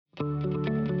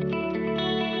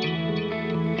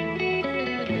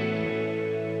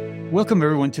Welcome,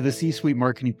 everyone, to the C-Suite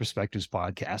Marketing Perspectives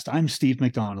podcast. I'm Steve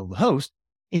McDonald, the host.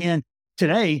 And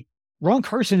today, Ron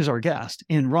Carson is our guest.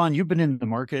 And Ron, you've been in the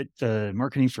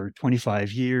marketing for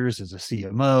 25 years as a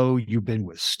CMO. You've been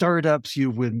with startups.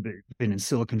 You've been in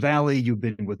Silicon Valley. You've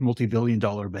been with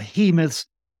multi-billion-dollar behemoths,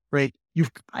 right?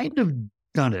 You've kind of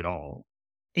done it all.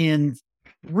 And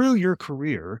through your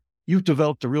career, you've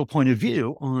developed a real point of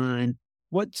view on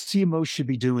what CMOs should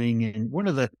be doing and one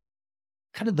of the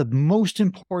kind of the most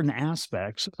important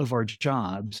aspects of our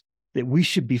jobs that we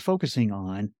should be focusing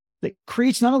on that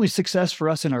creates not only success for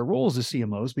us in our roles as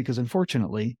CMOs, because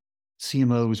unfortunately,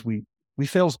 CMOs, we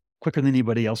fail quicker than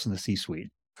anybody else in the C-suite.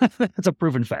 That's a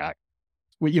proven fact.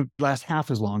 We last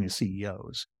half as long as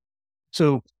CEOs.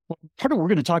 So part of what we're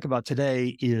going to talk about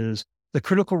today is the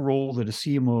critical role that a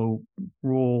CMO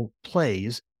role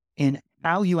plays and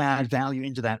how you add value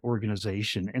into that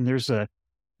organization. And there's a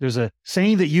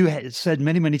saying that you had said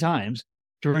many, many times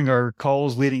during our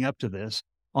calls leading up to this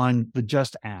on the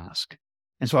just ask.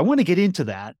 And so I want to get into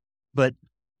that, but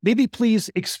maybe please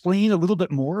explain a little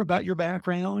bit more about your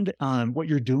background, what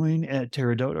you're doing at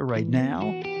Teradata right now,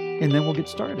 and then we'll get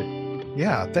started.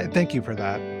 Yeah, thank you for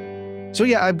that. So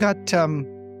yeah, I've got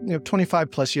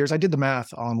 25 plus years. I did the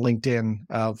math on LinkedIn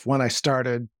of when I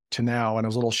started to now, and I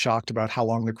was a little shocked about how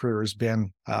long the career has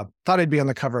been. Thought I'd be on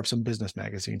the cover of some business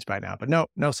magazines by now, but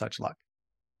no such luck.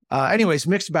 Anyways,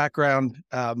 mixed background,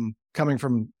 coming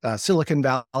from Silicon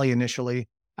Valley initially,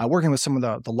 working with some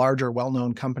of the larger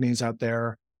well-known companies out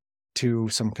there, to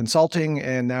some consulting,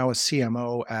 and now a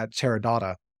CMO at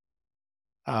Teradata.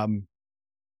 I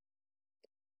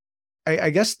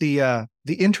guess the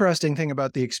interesting thing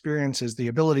about the experience is the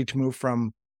ability to move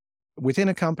from within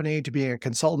a company to being a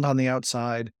consultant on the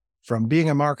outside, from being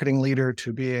a marketing leader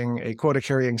to being a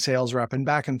quota-carrying sales rep, and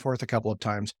back and forth a couple of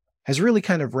times, has really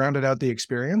kind of rounded out the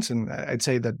experience. And I'd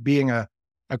say that being a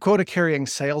quota-carrying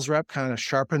sales rep kind of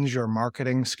sharpens your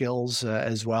marketing skills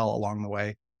as well along the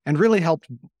way, and really helped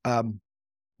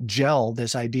gel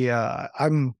this idea.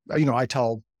 I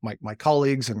tell my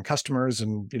colleagues and customers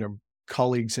and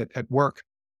colleagues at work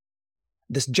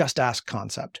this just ask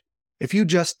concept. If you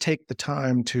just take the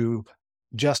time to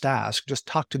just ask, just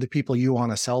talk to the people you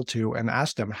want to sell to and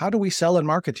ask them, how do we sell and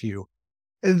market to you?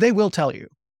 They will tell you.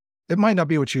 It might not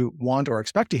be what you want or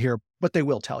expect to hear, but they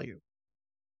will tell you.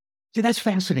 See, that's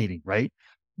fascinating, right?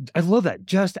 I love that.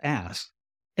 Just ask,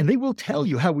 and they will tell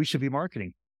you how we should be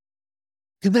marketing.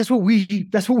 That's what we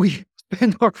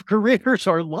spend our careers,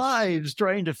 our lives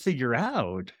trying to figure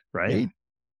out, right? Yeah.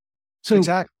 So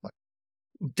exactly.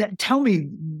 Get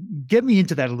me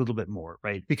into that a little bit more,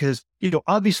 right? Because,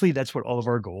 obviously that's what all of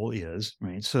our goal is,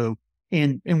 right? So,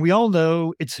 and we all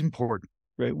know it's important,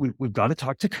 right? We've got to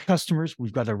talk to customers.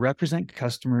 We've got to represent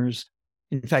customers.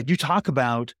 In fact, you talk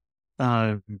about,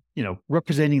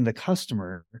 representing the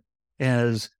customer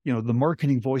as, the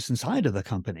marketing voice inside of the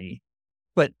company.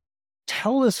 But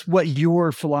tell us what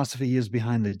your philosophy is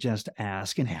behind the just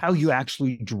ask and how you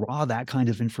actually draw that kind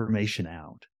of information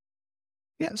out.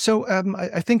 Yeah. So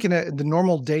I think in the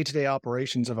normal day-to-day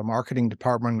operations of a marketing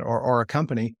department or a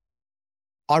company,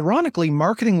 ironically,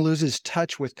 marketing loses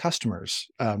touch with customers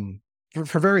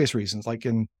for various reasons. Like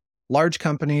in large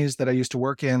companies that I used to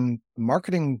work in,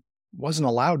 marketing wasn't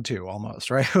allowed to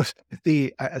almost, right?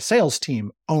 The sales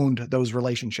team owned those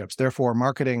relationships. Therefore,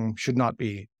 marketing should not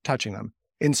be touching them.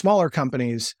 In smaller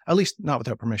companies, at least not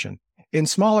without permission, in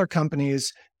smaller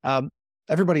companies,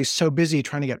 everybody's so busy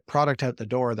trying to get product out the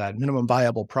door, that minimum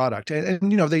viable product.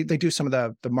 And they do some of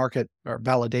the market or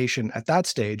validation at that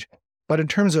stage. But in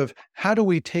terms of how do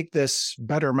we take this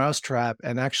better mousetrap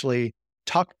and actually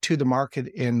talk to the market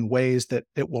in ways that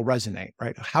it will resonate,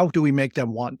 right? How do we make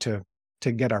them want to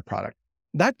get our product?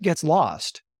 That gets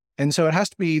lost. And so it has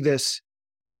to be this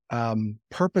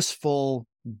purposeful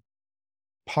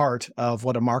part of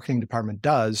what a marketing department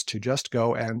does to just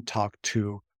go and talk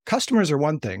to customers are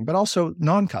one thing, but also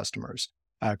non-customers.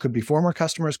 Could be former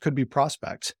customers, could be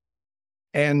prospects.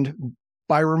 And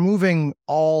by removing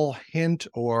all hint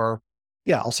or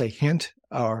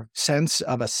sense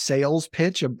of a sales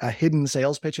pitch, a hidden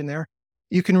sales pitch in there,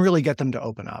 you can really get them to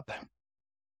open up.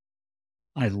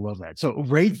 I love that. So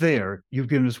right there, you've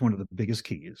given us one of the biggest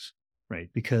keys, right?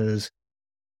 Because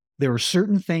there are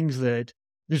certain things that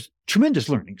there's tremendous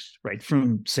learnings, right,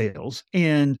 from sales,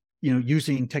 and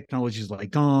using technologies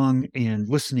like Gong and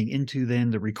listening into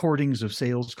then the recordings of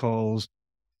sales calls.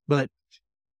 But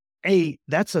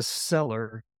that's a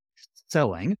seller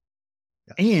selling,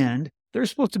 and they're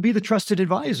supposed to be the trusted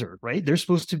advisor, right? They're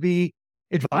supposed to be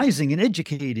advising and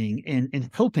educating and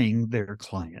helping their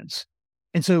clients.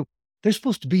 And so they're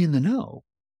supposed to be in the know.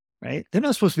 right? They're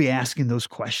not supposed to be asking those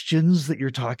questions that you're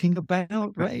talking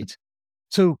about, right?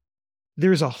 So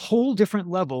there's a whole different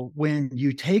level when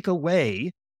you take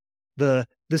away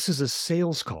this is a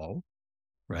sales call,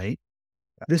 right?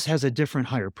 This has a different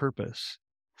higher purpose.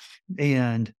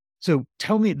 And so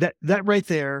tell me that right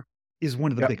there is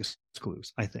one of the Yep. biggest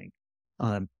clues, I think.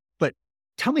 But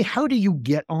tell me, how do you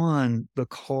get on the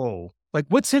call? Like,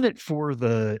 what's in it for for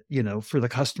the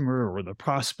customer or the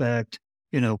prospect?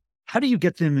 How do you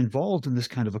get them involved in this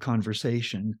kind of a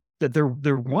conversation that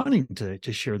they're wanting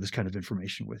to share this kind of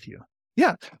information with you?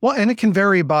 Yeah. Well, and it can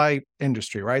vary by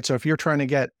industry, right? So if you're trying to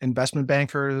get investment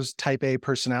bankers, type A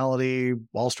personality,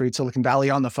 Wall Street, Silicon Valley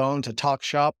on the phone to talk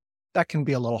shop, that can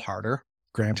be a little harder,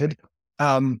 granted.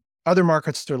 Other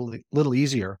markets are a little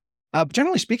easier. But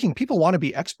generally speaking, people want to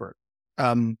be expert.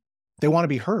 They want to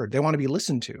be heard. They want to be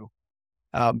listened to.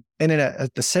 And in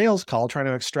the sales call, trying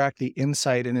to extract the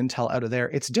insight and intel out of there,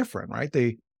 it's different, right?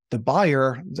 The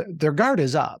buyer, their guard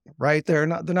is up, right? They're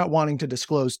not wanting to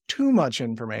disclose too much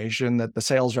information that the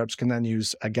sales reps can then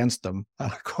use against them,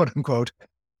 quote unquote.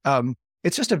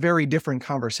 It's just a very different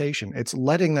conversation. It's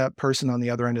letting that person on the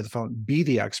other end of the phone be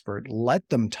the expert, let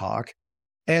them talk,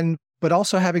 but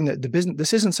also having the business.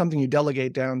 This isn't something you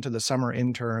delegate down to the summer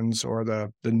interns or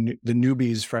the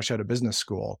newbies fresh out of business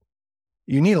school.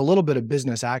 You need a little bit of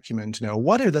business acumen to know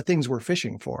what are the things we're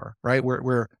fishing for, right?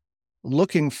 We're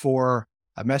looking for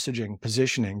messaging,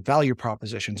 positioning, value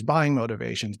propositions, buying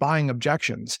motivations, buying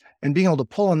objections, and being able to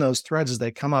pull on those threads as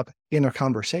they come up in a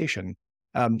conversation,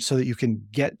 so that you can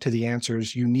get to the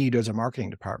answers you need as a marketing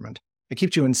department. It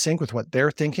keeps you in sync with what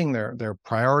they're thinking, their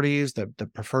priorities, the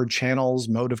preferred channels,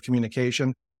 mode of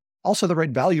communication, also the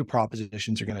right value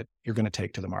propositions you're gonna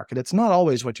take to the market. It's not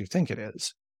always what you think it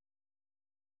is.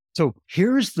 So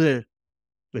here's the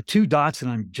two dots that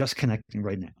I'm just connecting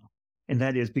right now. And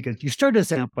that is because you started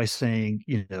us out by saying,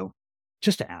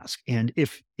 just to ask. And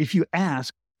if you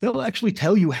ask, they'll actually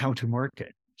tell you how to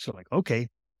market. So like, okay,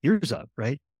 here's up,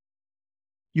 right?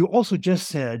 You also just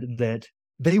said that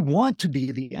they want to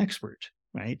be the expert,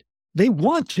 right? They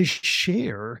want to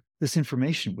share this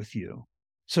information with you.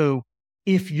 So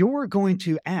if you're going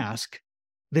to ask,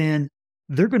 then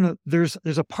there's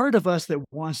a part of us that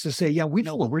wants to say, yeah, we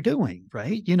know what we're doing,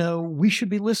 right? We should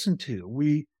be listened to.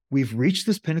 We've reached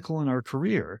this pinnacle in our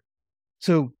career.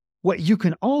 So what you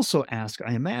can also ask,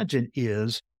 I imagine,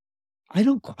 is, I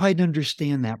don't quite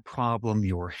understand that problem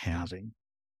you're having.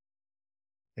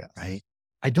 Yes. Right?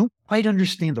 I don't quite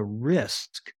understand the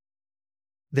risk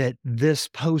that this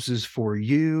poses for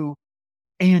you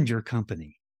and your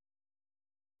company.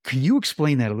 Can you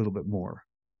explain that a little bit more?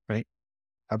 Right?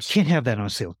 Absolutely. Can't have that on a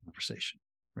sales conversation,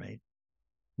 right?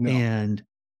 No. And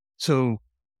so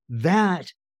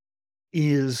that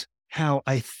is how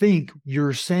I think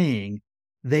you're saying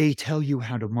they tell you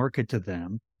how to market to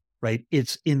them, right?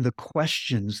 It's in the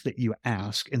questions that you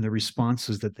ask and the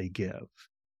responses that they give.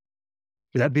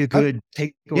 Would that be a good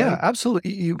takeaway? Yeah,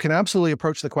 absolutely. You can absolutely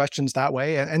approach the questions that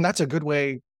way. And that's a good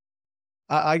way.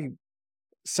 I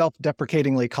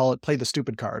self-deprecatingly call it play the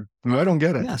stupid card. I don't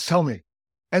get it. Yes. Tell me.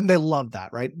 And they love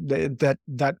that, right?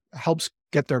 That helps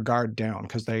get their guard down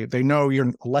because they know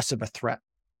you're less of a threat.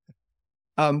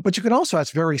 But you can also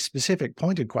ask very specific,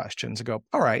 pointed questions and go,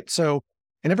 all right, so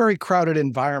in a very crowded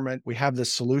environment, we have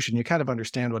this solution. You kind of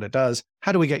understand what it does.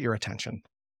 How do we get your attention?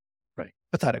 Right.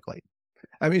 Pathetically.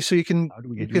 I mean, so you can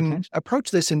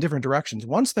approach this in different directions.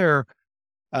 Once their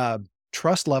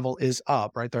trust level is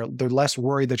up, right? They're less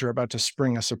worried that you're about to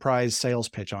spring a surprise sales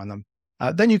pitch on them.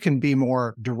 Then you can be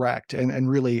more direct and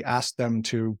really ask them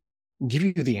to give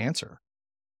you the answer.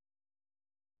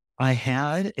 I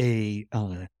had a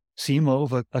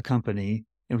CMO of a company.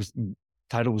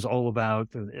 Title was all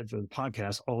about the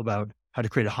podcast, all about how to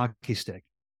create a hockey stick.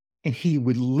 And he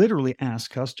would literally ask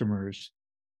customers,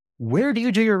 where do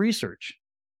you do your research?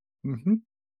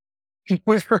 Mm-hmm.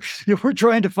 We're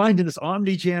trying to find in this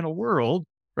omni-channel world,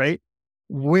 right?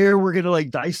 Where we're going to like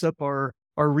dice up our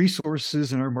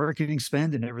resources and our marketing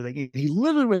spend and everything. And he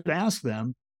literally would ask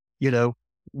them,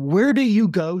 where do you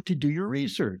go to do your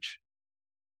research?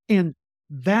 And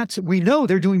we know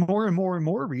they're doing more and more and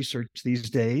more research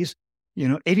these days.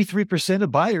 83%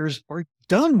 of buyers are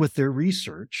done with their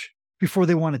research before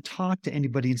they want to talk to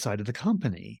anybody inside of the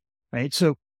company, right?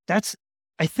 So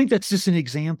I think that's just an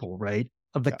example, right,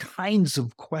 of the kinds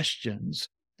of questions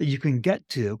that you can get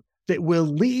to that will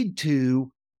lead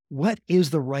to what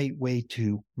is the right way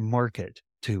to market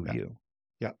to you,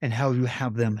 and how you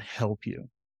have them help you.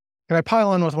 Can I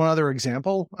pile on with one other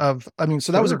example so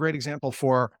that was a great example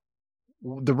for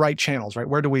the right channels, right?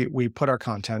 Where do we put our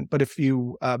content? But if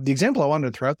the example I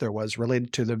wanted to throw out there was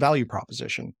related to the value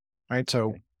proposition, right?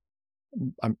 So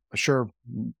I'm sure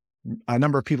a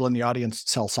number of people in the audience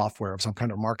sell software of some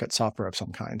kind or market software of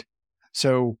some kind.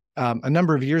 So a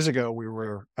number of years ago, we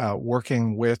were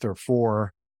working with or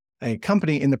for a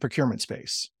company in the procurement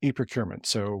space, e-procurement.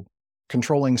 So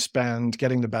controlling spend,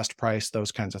 getting the best price,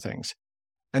 those kinds of things.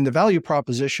 And the value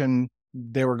proposition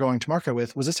they were going to market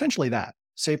with was essentially that: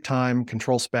 save time,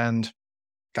 control spend,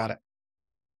 got it.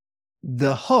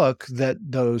 The hook that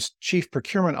those chief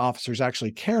procurement officers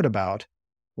actually cared about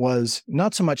was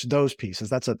not so much those pieces.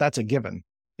 That's a given.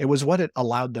 It was what it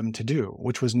allowed them to do,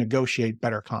 which was negotiate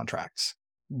better contracts.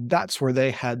 That's where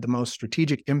they had the most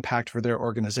strategic impact for their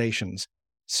organizations.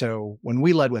 So when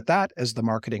we led with that as the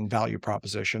marketing value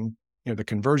proposition, the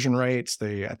conversion rates,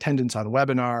 the attendance on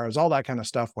webinars, all that kind of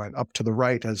stuff went up to the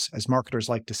right, as marketers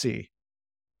like to see.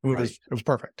 It was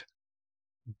perfect.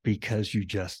 Because you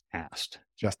just asked.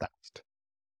 Just asked.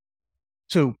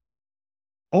 So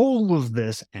all of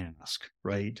this ask,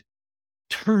 right,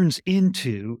 turns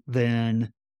into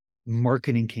then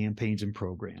marketing campaigns and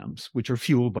programs, which are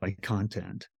fueled by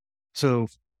content. So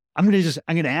I'm going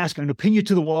to pin you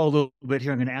to the wall a little bit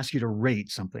here. I'm going to ask you to rate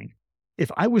something.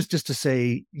 If I was just to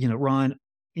say, Ron,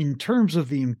 in terms of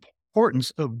the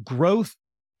importance of growth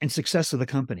and success of the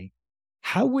company,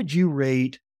 how would you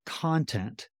rate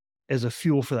content as a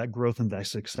fuel for that growth and that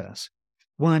success?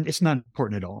 1, it's not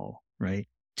important at all, right?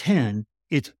 10,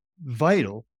 it's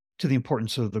vital to the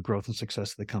importance of the growth and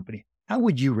success of the company. How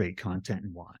would you rate content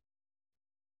and why?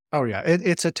 Oh yeah,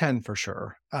 it's a 10 for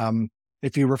sure.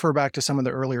 If you refer back to some of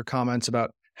the earlier comments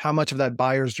about how much of that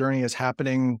buyer's journey is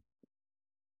happening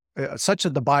such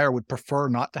that the buyer would prefer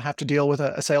not to have to deal with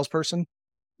a salesperson,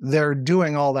 they're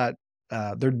doing all that.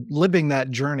 They're living that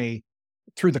journey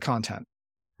through the content.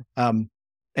 And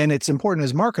it's important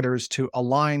as marketers to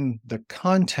align the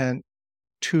content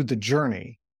to the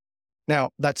journey. Now,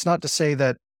 that's not to say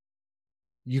that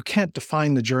you can't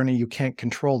define the journey, you can't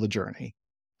control the journey.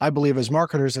 I believe as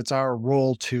marketers, it's our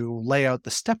role to lay out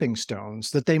the stepping stones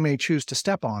that they may choose to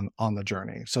step on the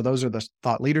journey. So those are the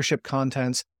thought leadership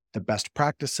contents, the best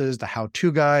practices, the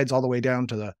how-to guides, all the way down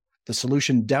to the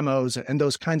solution demos and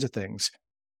those kinds of things.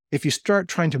 If you start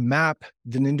trying to map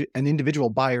an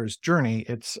individual buyer's journey,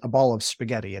 it's a ball of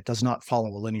spaghetti. It does not follow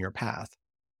a linear path.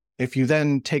 If you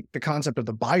then take the concept of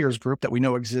the buyer's group that we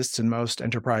know exists in most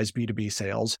enterprise B2B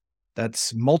sales,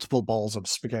 that's multiple balls of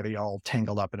spaghetti all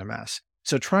tangled up in a mess.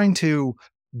 So trying to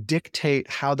dictate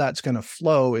how that's going to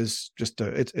flow is just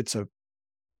I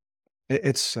don't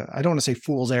want to say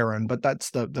fool's errand, but that's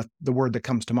the word that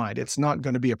comes to mind. It's not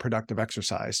going to be a productive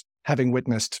exercise, having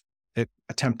witnessed it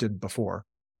attempted before.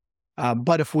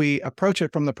 But if we approach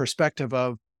it from the perspective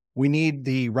of we need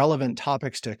the relevant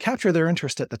topics to capture their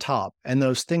interest at the top, and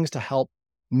those things to help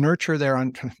nurture their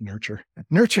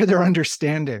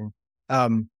understanding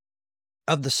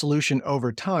of the solution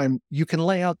over time, you can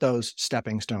lay out those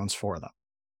stepping stones for them.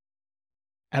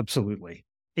 Absolutely.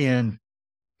 And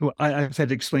I've had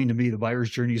to explain to me the buyer's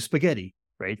journey is spaghetti,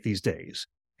 right, these days.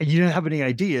 And you don't have any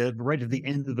idea, right at the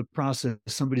end of the process,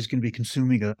 somebody's going to be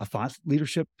consuming a thought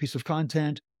leadership piece of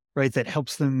content, right, that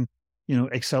helps them,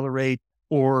 accelerate,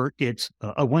 or it's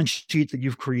a one sheet that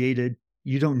you've created.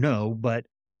 You don't know, but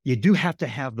you do have to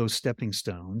have those stepping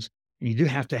stones, and you do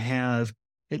have to have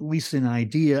at least an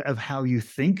idea of how you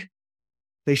think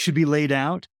they should be laid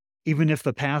out, even if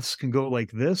the paths can go like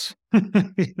this,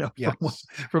 Yes.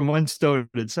 from one stone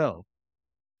itself.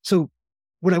 So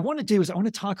what I want to do is I want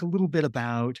to talk a little bit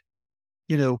about,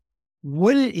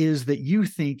 what it is that you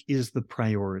think is the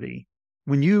priority.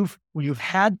 When you've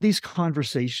had these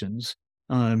conversations,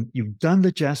 you've done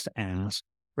the just ask,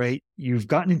 right? You've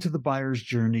gotten into the buyer's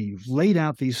journey, you've laid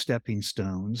out these stepping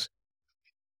stones.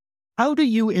 How do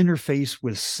you interface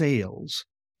with sales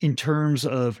in terms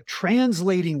of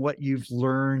translating what you've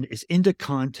learned is into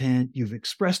content? You've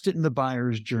expressed it in the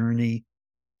buyer's journey.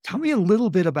 Tell me a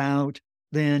little bit about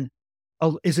then,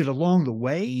 is it along the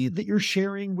way that you're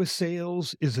sharing with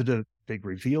sales? Is it a big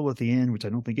reveal at the end, which I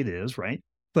don't think it is, right?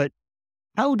 But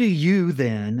how do you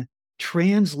then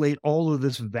translate all of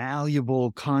this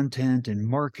valuable content and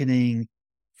marketing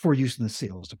for use in the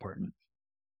sales department?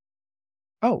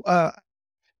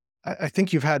 I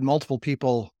think you've had multiple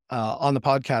people on the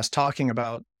podcast talking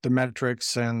about the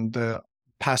metrics and the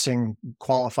passing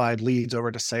qualified leads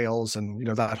over to sales and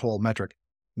that whole metric.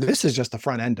 This is just the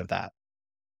front end of that.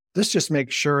 This just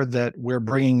makes sure that we're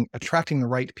attracting the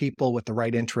right people with the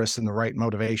right interests and the right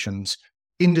motivations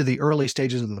into the early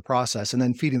stages of the process, and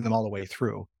then feeding them all the way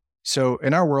through. So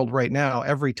in our world right now,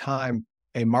 every time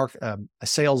a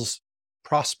sales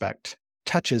prospect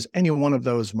touches any one of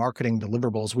those marketing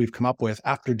deliverables we've come up with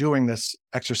after doing this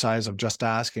exercise of just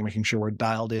asking, making sure we're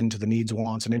dialed into the needs,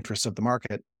 wants, and interests of the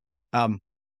market,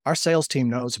 our sales team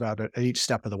knows about it at each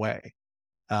step of the way.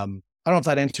 I don't know if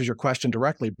that answers your question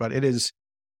directly, but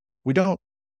we don't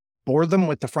bore them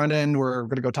with the front end. We're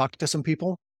going to go talk to some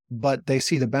people, but they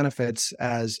see the benefits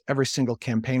as every single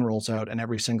campaign rolls out and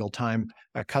every single time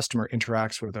a customer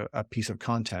interacts with a piece of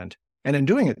content. And in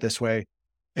doing it this way,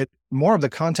 more of the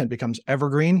content becomes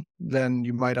evergreen than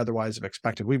you might otherwise have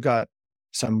expected. We've got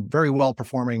some very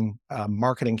well-performing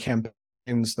marketing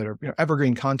campaigns that are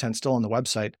evergreen content still on the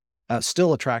website,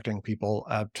 still attracting people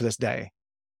to this day.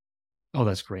 Oh,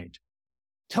 that's great.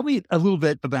 Tell me a little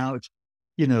bit about,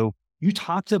 you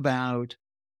talked about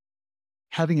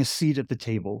having a seat at the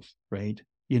table, right?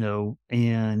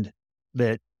 And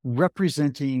that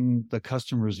representing the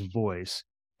customer's voice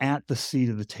at the seat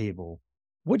of the table.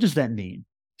 What does that mean?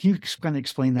 Can you kind of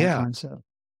explain that concept?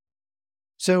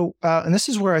 So, and this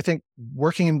is where I think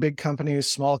working in big companies,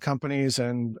 small companies,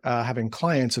 and having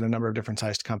clients in a number of different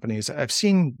sized companies, I've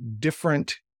seen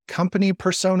different company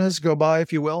personas go by,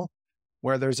 if you will,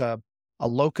 where there's a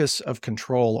locus of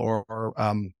control or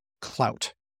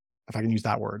clout, if I can use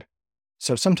that word.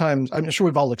 So sometimes, I'm sure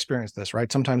we've all experienced this,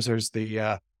 right? Sometimes there's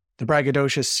the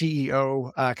braggadocious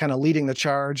CEO kind of leading the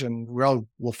charge, and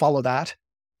we'll follow that.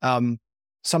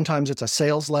 Sometimes it's a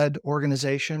sales-led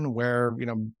organization where,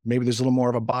 maybe there's a little more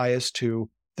of a bias to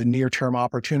the near-term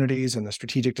opportunities and the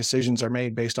strategic decisions are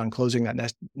made based on closing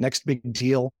that next big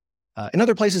deal. In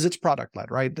other places, it's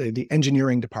product-led, right? The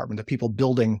engineering department, the people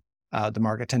building the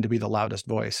market tend to be the loudest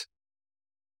voice.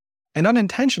 And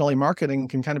unintentionally, marketing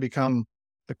can kind of become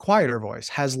the quieter voice,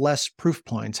 has less proof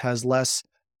points, has less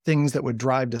things that would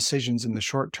drive decisions in the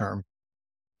short term.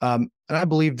 And I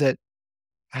believe that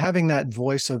having that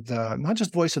voice of not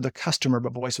just voice of the customer,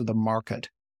 but voice of the market,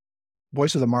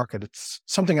 it's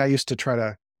something I used to try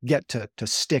to get to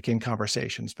stick in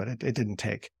conversations, but it didn't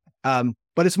take.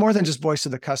 But it's more than just voice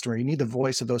of the customer. You need the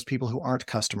voice of those people who aren't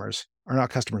customers or not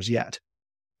customers yet.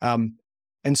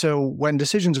 And so when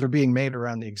decisions are being made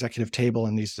around the executive table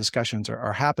and these discussions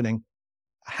are happening,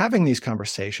 having these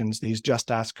conversations, these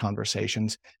just ask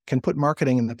conversations, can put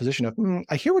marketing in the position of,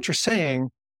 I hear what you're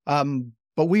saying,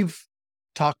 but we've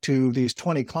talked to these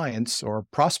 20 clients or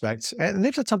prospects, and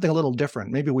they've said something a little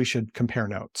different. Maybe we should compare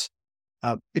notes.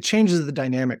 It changes the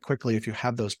dynamic quickly if you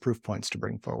have those proof points to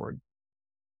bring forward.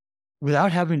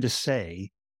 Without having to say,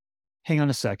 hang on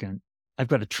a second, I've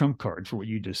got a trump card for what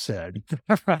you just said.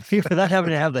 Without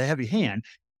having to have the heavy hand,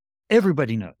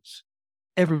 everybody knows.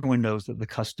 Everyone knows that the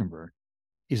customer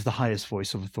is the highest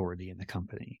voice of authority in the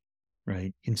company,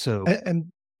 right? And so,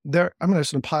 I'm going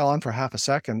to pile on for half a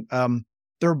second.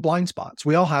 There are blind spots.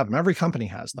 We all have them. Every company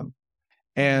has them.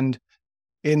 And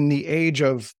in the age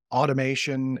of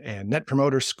automation and net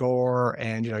promoter score,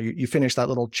 and you finish that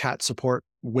little chat support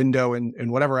window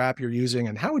in whatever app you're using,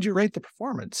 and how would you rate the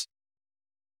performance?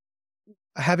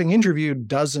 Having interviewed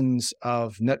dozens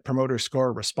of net promoter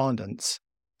score respondents,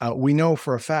 we know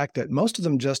for a fact that most of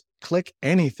them just click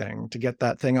anything to get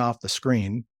that thing off the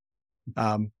screen,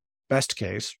 best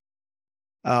case,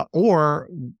 or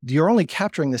you're only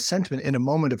capturing the sentiment in a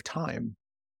moment of time.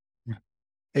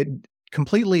 It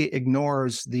completely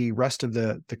ignores the rest of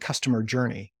the customer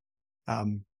journey.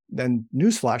 Then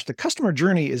newsflash, the customer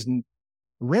journey is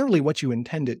rarely what you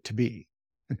intend it to be.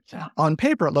 On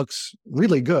paper, it looks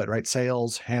really good, right?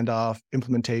 Sales, handoff,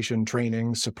 implementation,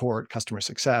 training, support, customer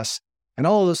success. And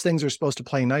all of those things are supposed to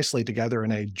play nicely together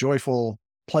in a joyful,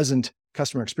 pleasant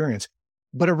customer experience,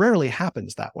 but it rarely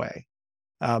happens that way.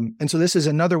 And so this is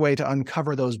another way to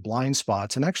uncover those blind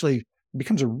spots, and actually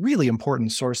becomes a really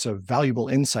important source of valuable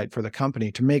insight for the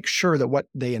company to make sure that what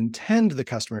they intend the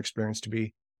customer experience to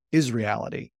be is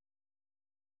reality.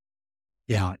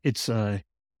 Yeah, it's,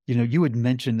 you had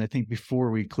mentioned, I think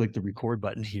before we click the record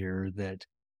button here, that,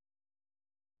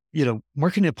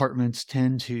 marketing departments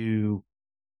tend to,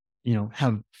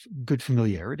 have good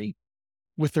familiarity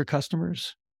with their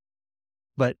customers,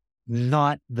 but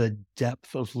not the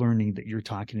depth of learning that you're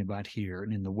talking about here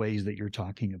and in the ways that you're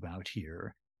talking about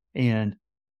here. And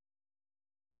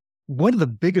one of the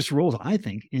biggest roles, I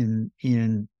think,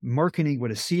 in marketing,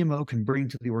 what a CMO can bring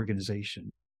to the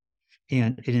organization,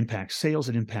 and it impacts sales,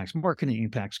 it impacts marketing, it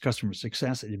impacts customer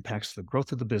success, it impacts the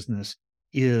growth of the business,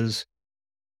 is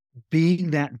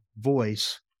being that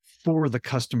voice for the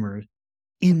customer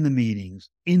in the meetings,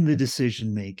 in the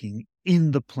decision-making,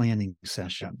 in the planning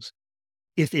sessions.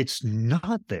 If it's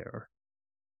not there,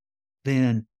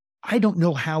 then I don't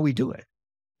know how we do it,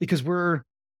 because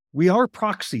we are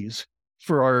proxies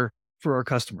for our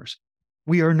customers.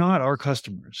 We are not our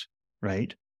customers,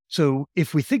 right? So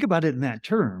if we think about it in that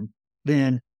term,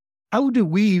 then how do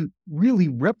we really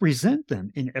represent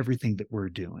them in everything that we're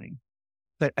doing?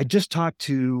 But I just talked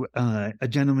to a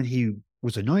gentleman. He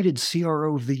was anointed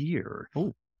CRO of the year,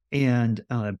 Oh, and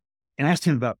asked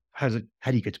him about how do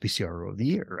you get to be CRO of the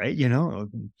year, right?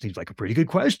 Seems like a pretty good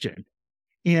question.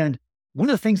 And one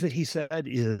of the things that he said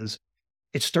is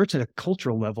it starts at a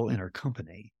cultural level in our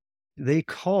company. They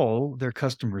call their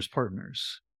customers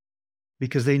partners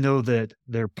because they know that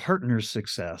their partner's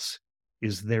success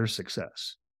is their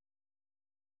success.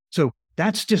 So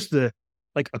that's just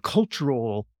like a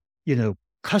cultural,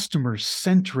 customer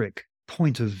centric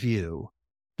point of view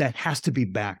that has to be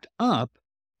backed up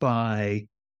by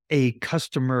a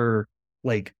customer,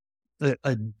 like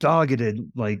a dogged,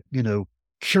 like,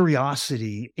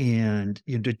 curiosity and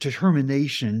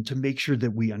determination to make sure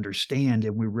that we understand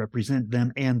and we represent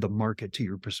them and the market to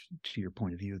your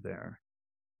point of view there.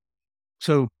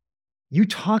 So you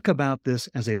talk about this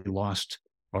as a lost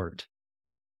art.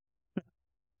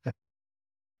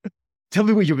 Tell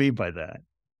me what you mean by that.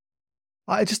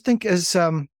 I just think as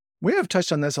we have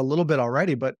touched on this a little bit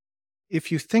already, but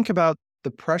if you think about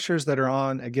the pressures that are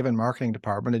on a given marketing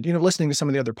department, and listening to some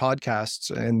of the other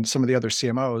podcasts and some of the other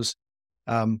CMOs,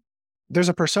 there's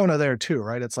a persona there too,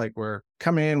 right? It's like we're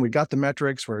coming in, we got the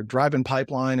metrics, we're driving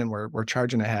pipeline, and we're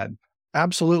charging ahead.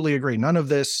 Absolutely agree. None of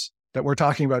this that we're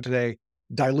talking about today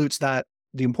dilutes the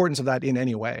importance of that in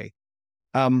any way.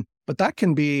 But that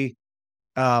can be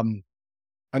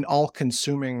an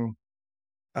all-consuming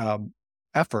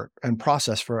effort and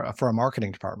process for a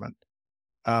marketing department.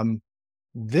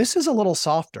 This is a little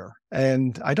softer,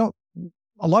 and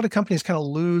a lot of companies kind of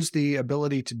lose the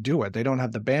ability to do it. They don't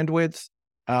have the bandwidth.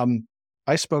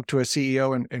 I spoke to a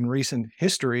CEO in recent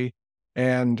history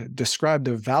and described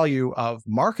the value of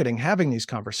marketing having these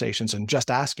conversations and just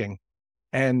asking.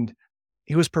 And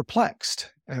he was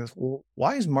perplexed. And was, well,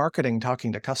 why is marketing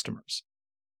talking to customers?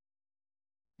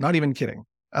 Not even kidding.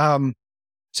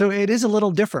 So it is a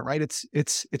little different, right?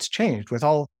 It's changed with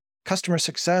all customer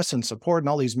success and support and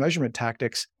all these measurement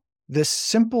tactics. This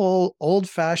simple,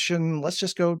 old-fashioned, let's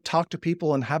just go talk to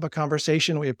people and have a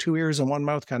conversation. We have two ears and one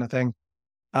mouth kind of thing.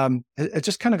 It's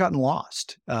just kind of gotten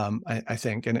lost, I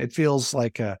think. And it feels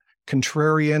like a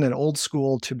contrarian and old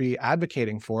school to be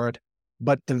advocating for it.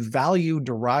 But the value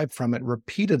derived from it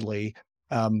repeatedly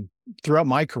throughout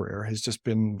my career has just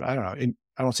been, I don't know,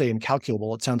 I don't say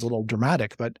incalculable. It sounds a little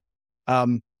dramatic, but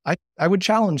I would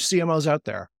challenge CMOs out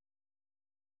there.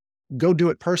 Go do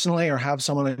it personally or have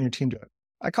someone on your team do it.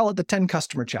 I call it the 10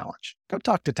 customer challenge. Go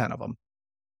talk to 10 of them.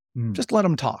 Just let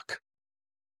them talk.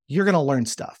 You're going to learn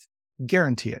stuff.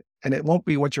 Guarantee it. And it won't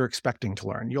be what you're expecting to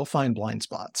learn. You'll find blind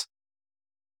spots.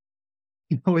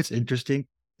 It's interesting.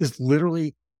 This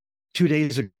literally 2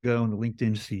 days ago in the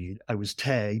LinkedIn feed, I was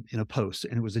tagged in a post,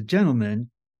 and it was a gentleman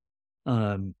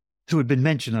who had been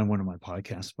mentioned on one of my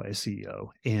podcasts by a CEO.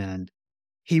 And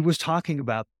he was talking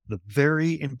about the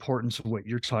very importance of what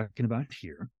you're talking about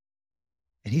here.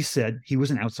 And he said he was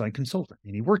an outside consultant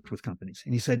and he worked with companies.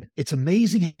 And he said, it's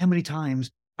amazing how many times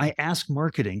I ask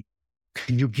marketing,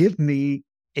 can you give me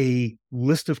a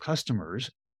list of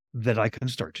customers that I can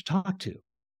start to talk to?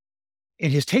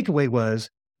 And his takeaway was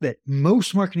that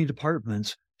most marketing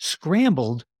departments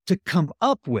scrambled to come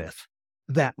up with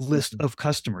that list of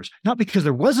customers, not because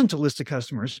there wasn't a list of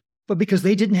customers, but because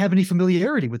they didn't have any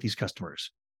familiarity with these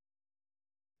customers.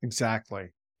 Exactly.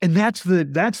 And that's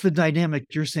the dynamic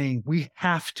you're saying we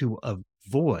have to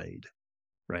avoid,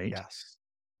 right? Yes.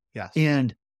 Yes.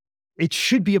 And it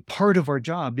should be a part of our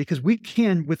job because we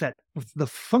can, with the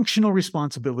functional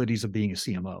responsibilities of being a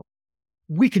CMO,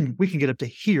 we can get up to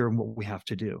here and what we have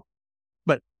to do.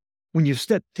 But when you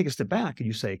take a step back and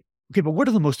you say, okay, but what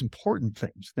are the most important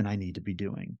things that I need to be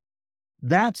doing?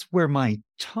 That's where my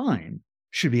time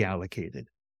should be allocated.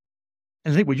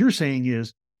 And I think what you're saying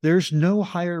is there's no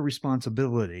higher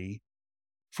responsibility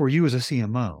for you as a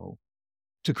CMO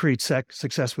to create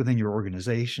success within your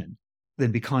organization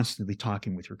than be constantly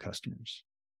talking with your customers.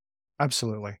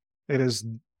 Absolutely. It is,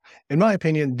 in my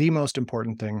opinion, the most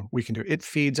important thing we can do. It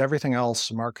feeds everything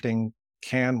else marketing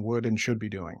can, would, and should be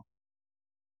doing.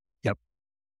 Yep.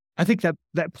 I think that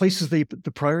places the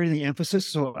priority and the emphasis.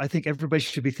 So I think everybody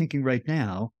should be thinking right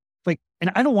now,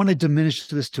 and I don't want to diminish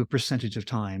this to a percentage of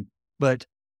time, but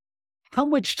how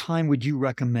much time would you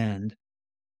recommend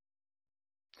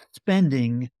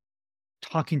spending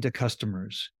talking to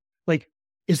customers?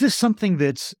 Is this something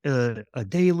that's a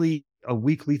daily, a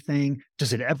weekly thing?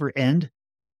 Does it ever end?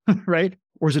 Right?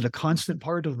 Or is it a constant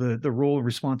part of the role and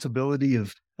responsibility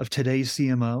of today's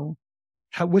CMO?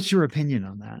 What's your opinion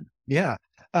on that? Yeah.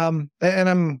 And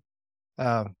I'm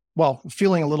well,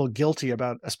 feeling a little guilty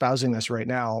about espousing this right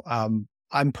now.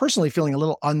 I'm personally feeling a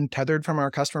little untethered from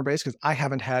our customer base because I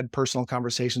haven't had personal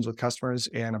conversations with customers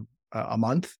in a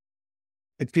month.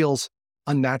 It feels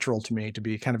unnatural to me to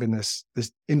be kind of in this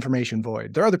information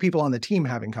void. There are other people on the team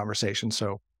having conversations,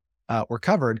 so we're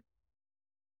covered.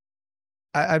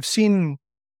 I've seen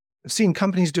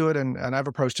companies do it, and I've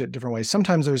approached it different ways.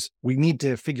 Sometimes we need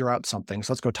to figure out something,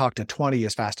 so let's go talk to 20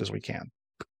 as fast as we can.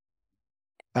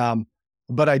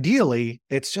 But ideally,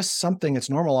 it's just something, it's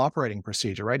normal operating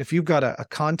procedure, right? If you've got a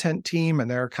content team and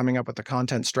they're coming up with the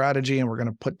content strategy and we're going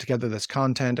to put together this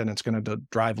content and it's going to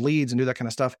drive leads and do that kind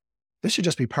of stuff, this should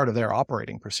just be part of their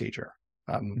operating procedure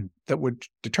that would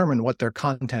determine what their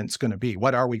content's going to be.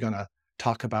 What are we going to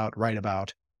talk about, write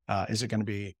about? Is it going to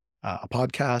be a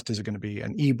podcast? Is it going to be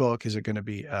an ebook? Is it going to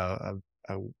be a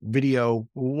video?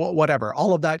 Whatever.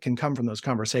 All of that can come from those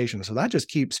conversations. So that just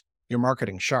keeps your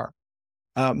marketing sharp.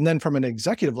 And then from an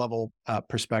executive level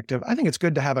perspective, I think it's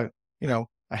good to have a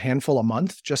handful a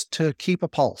month just to keep a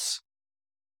pulse.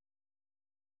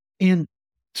 And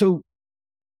so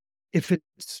if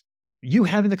it's you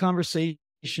having the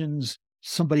conversations,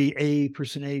 somebody A,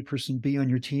 person B on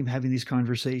your team having these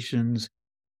conversations,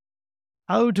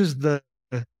 how does the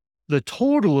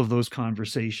total of those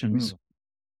conversations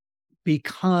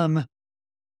become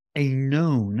a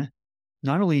known,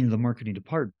 not only in the marketing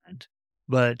department,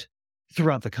 but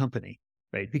throughout the company,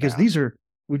 right? Because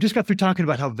we just got through talking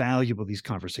about how valuable these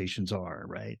conversations are,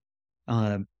 right?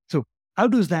 So how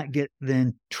does that get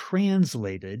then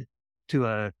translated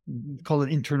to call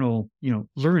it internal,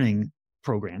 learning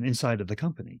program inside of the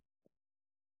company?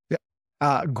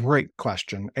 Yeah, great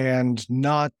question, and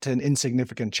not an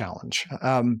insignificant challenge.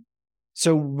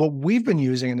 So what we've been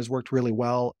using and has worked really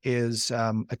well is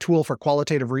a tool for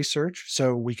qualitative research.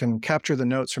 So we can capture the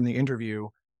notes from the interview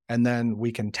and then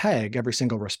we can tag every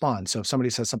single response. So if somebody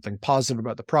says something positive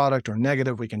about the product or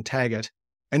negative, we can tag it.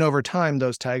 And over time,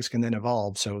 those tags can then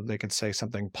evolve. So they could say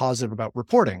something positive about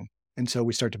reporting. And so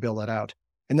we start to build that out.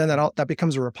 And then that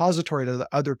becomes a repository that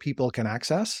other people can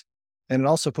access. And it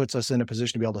also puts us in a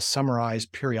position to be able to summarize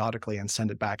periodically and send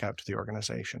it back out to the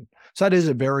organization. So that is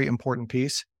a very important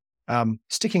piece.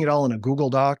 Sticking it all in a Google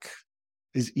Doc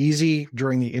is easy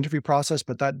during the interview process,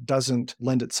 but that doesn't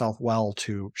lend itself well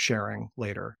to sharing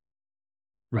later.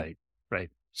 Right.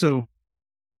 So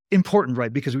important,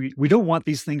 right? Because we don't want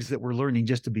these things that we're learning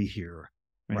just to be here,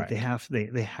 right? They have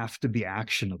to be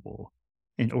actionable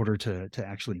in order to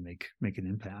actually make an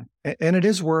impact. And it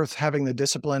is worth having the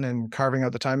discipline and carving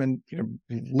out the time and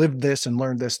lived this and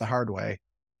learned this the hard way.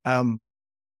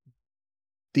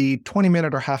 The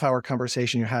 20-minute or half-hour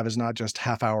conversation you have is not just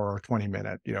half hour or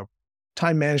 20-minute.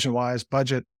 Time management wise,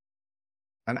 budget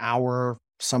an hour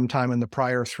sometime in the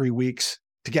prior 3 weeks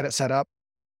to get it set up.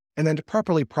 And then to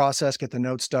properly process, get the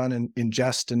notes done and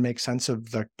ingest and make sense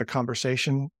of the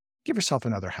conversation, give yourself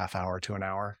another half hour to an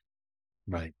hour.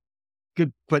 Right.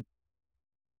 Good, but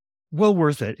well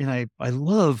worth it. And I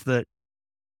love that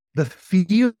the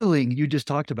feeling you just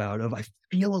talked about of I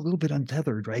feel a little bit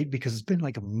untethered, right? Because it's been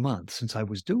like a month since I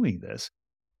was doing this.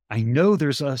 I know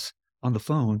there's us on the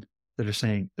phone that are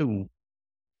saying, "Oh,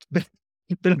 it's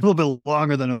been a little bit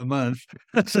longer than a month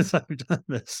since I've done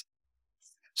this."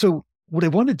 So what I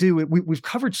want to do, we've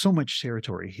covered so much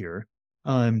territory here,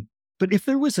 but if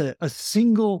there was a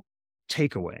single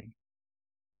takeaway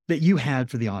that you had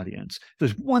for the audience,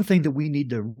 there's one thing that we need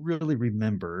to really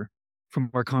remember from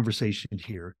our conversation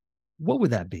here, what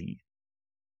would that be?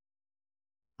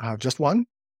 Just one?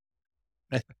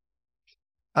 You're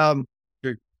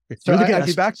the guest, I'd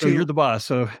be back so you're the boss.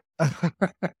 So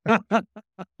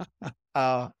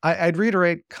I'd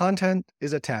reiterate, content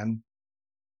is a 10.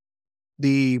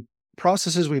 The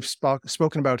processes we've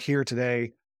spoken about here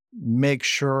today, make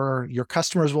sure your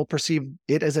customers will perceive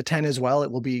it as a 10 as well.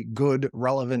 It will be good,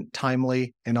 relevant,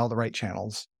 timely in all the right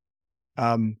channels.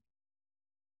 And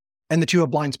that you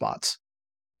have blind spots.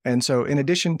 And so in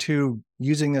addition to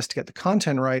using this to get the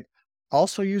content right,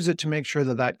 also use it to make sure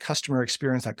that customer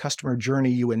experience, that customer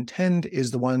journey you intend is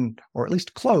the one, or at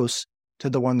least close to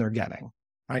the one they're getting,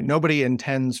 right? Nobody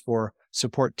intends for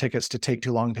support tickets to take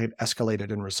too long to get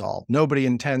escalated and resolved. Nobody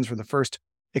intends for the first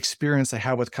experience they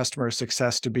have with customer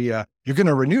success to be you're going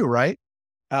to renew, right?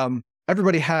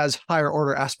 Everybody has higher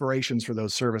order aspirations for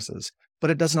those services, but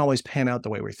it doesn't always pan out the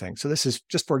way we think. So this is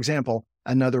just, for example,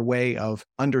 another way of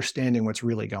understanding what's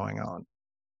really going on.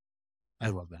 I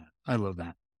love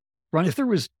that. Ron, if there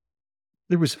was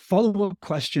follow-up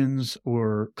questions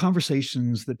or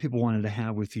conversations that people wanted to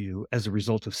have with you as a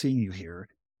result of seeing you here,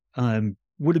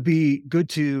 would it be good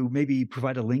to maybe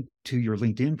provide a link to your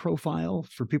LinkedIn profile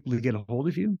for people to get a hold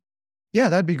of you? Yeah,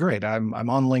 that'd be great. I'm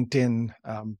on LinkedIn.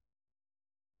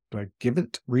 Do I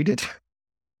read it?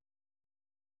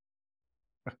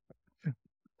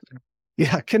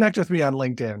 Yeah, connect with me on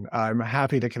LinkedIn. I'm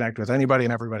happy to connect with anybody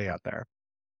and everybody out there.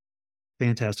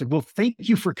 Fantastic. Well, thank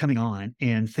you for coming on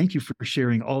and thank you for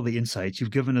sharing all the insights.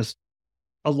 You've given us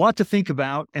a lot to think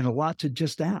about and a lot to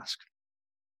just ask.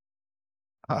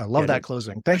 I love that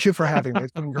closing. Thank you for having me.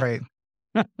 It's been great.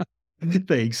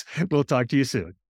 Thanks. We'll talk to you soon.